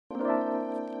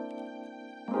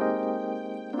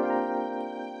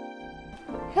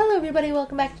everybody,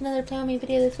 welcome back to another Play With Me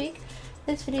video this week.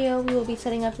 This video we will be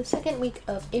setting up the second week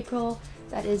of April.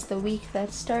 That is the week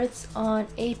that starts on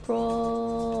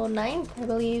April 9th, I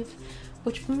believe,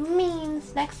 which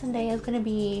means next Sunday is going to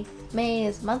be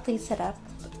May's monthly setup.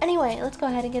 Anyway, let's go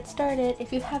ahead and get started.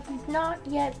 If you have not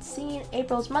yet seen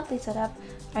April's monthly setup,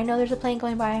 I know there's a plane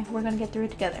going by, we're going to get through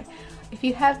it together. If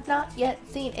you have not yet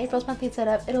seen April's monthly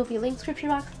setup, it'll be linked description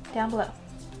box down below.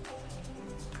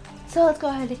 So let's go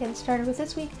ahead and get started with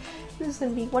this week. This is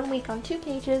going to be 1 week on 2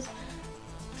 pages.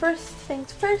 First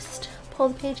things first, pull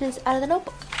the pages out of the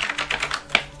notebook.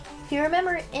 If you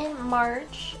remember, in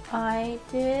March, I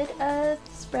did a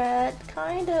spread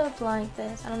kind of like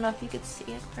this. I don't know if you could see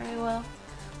it very well.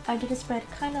 I did a spread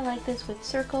kind of like this with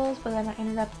circles, but then I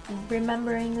ended up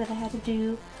remembering that I had to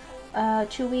do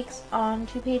 2 weeks on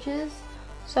 2 pages.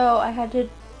 So I had to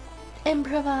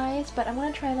improvise, but I'm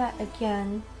going to try that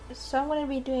again. So I'm going to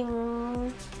be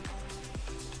doing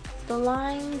the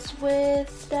lines with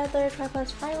Staedtler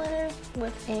Tri-Plus Fineliner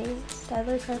with a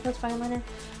Staedtler Tri-Plus Fineliner.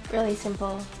 Really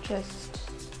simple, just...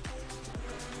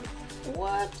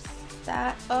 Whoops!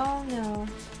 That... oh no.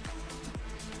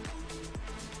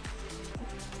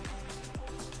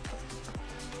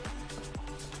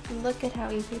 Look at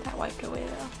how easy that wiped away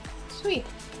though. Sweet!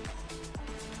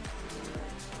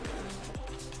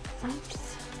 Oops.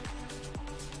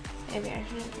 Maybe I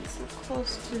shouldn't be so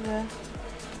close to the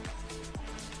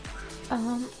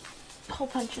hole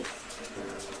punches.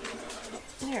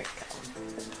 There we go.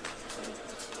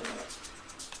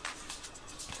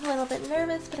 A little bit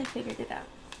nervous, but I figured it out.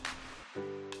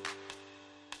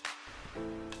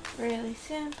 Really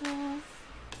simple.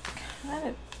 Kind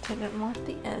of didn't want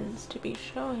the ends to be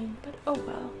showing, but oh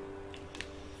well.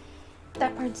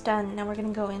 That part's done. Now we're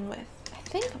gonna go in with, I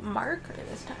think, marker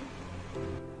this time.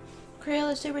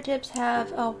 Crayola Super tips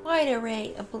have a wide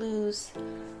array of blues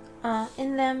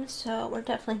in them, so we're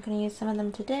definitely going to use some of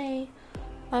them today.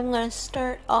 I'm going to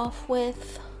start off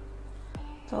with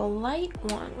the light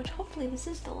one, which hopefully this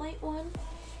is the light one.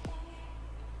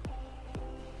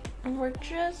 And we're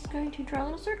just going to draw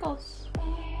little circles.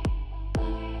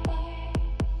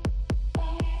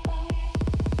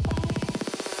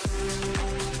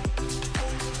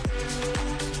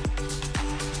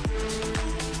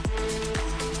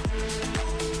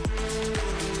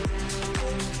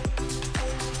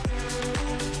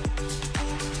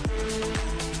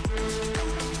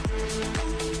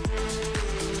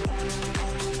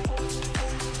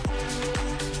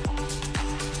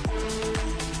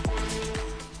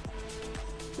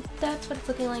 That's what it's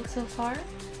looking like so far.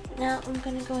 Now I'm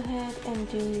gonna go ahead and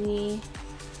do the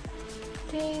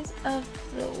days of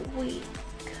the week.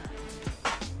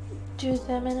 Do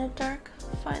them in a dark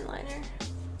fine liner.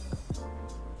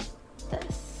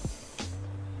 This.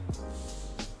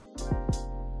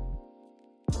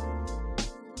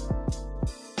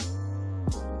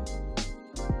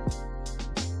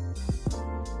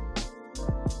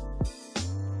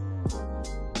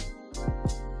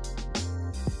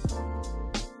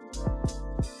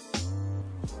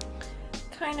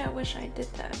 I wish I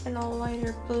did that in a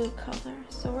lighter blue color,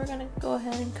 so we're gonna go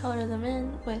ahead and color them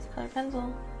in with colored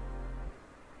pencil.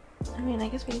 I mean, I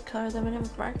guess we could color them in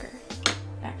with marker,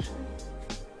 actually.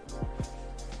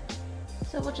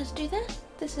 So we'll just do that.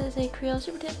 This is a Crayola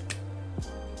Super tip.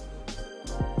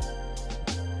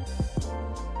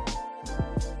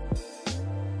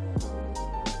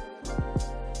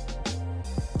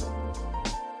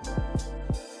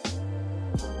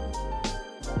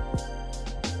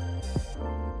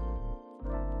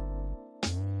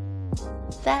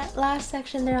 That last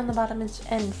section there on the bottom is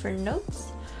end for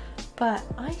notes, but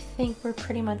I think we're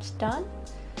pretty much done.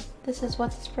 This is what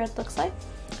the spread looks like.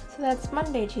 So that's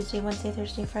Monday, Tuesday, Wednesday,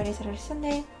 Thursday, Friday, Saturday,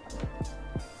 Sunday.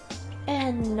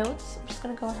 And notes, I'm just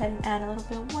going to go ahead and add a little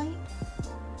bit of white.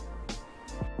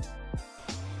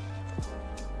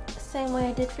 Same way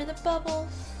I did for the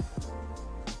bubbles.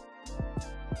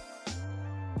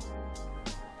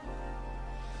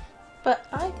 But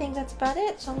I think that's about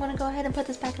it, so I'm going to go ahead and put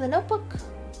this back in the notebook.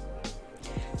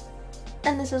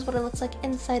 And this is what it looks like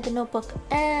inside the notebook.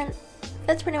 And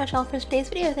that's pretty much all for today's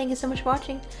video. Thank you so much for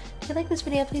watching. If you like this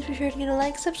video, please be sure to give it a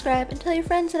like, subscribe, and tell your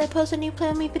friends that I post a new Play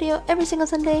With Me video every single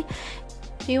Sunday.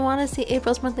 If you want to see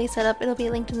April's monthly setup, it'll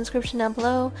be linked in the description down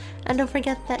below. And don't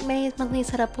forget that May's monthly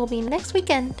setup will be next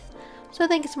weekend. So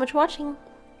thank you so much for watching.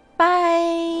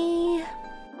 Bye!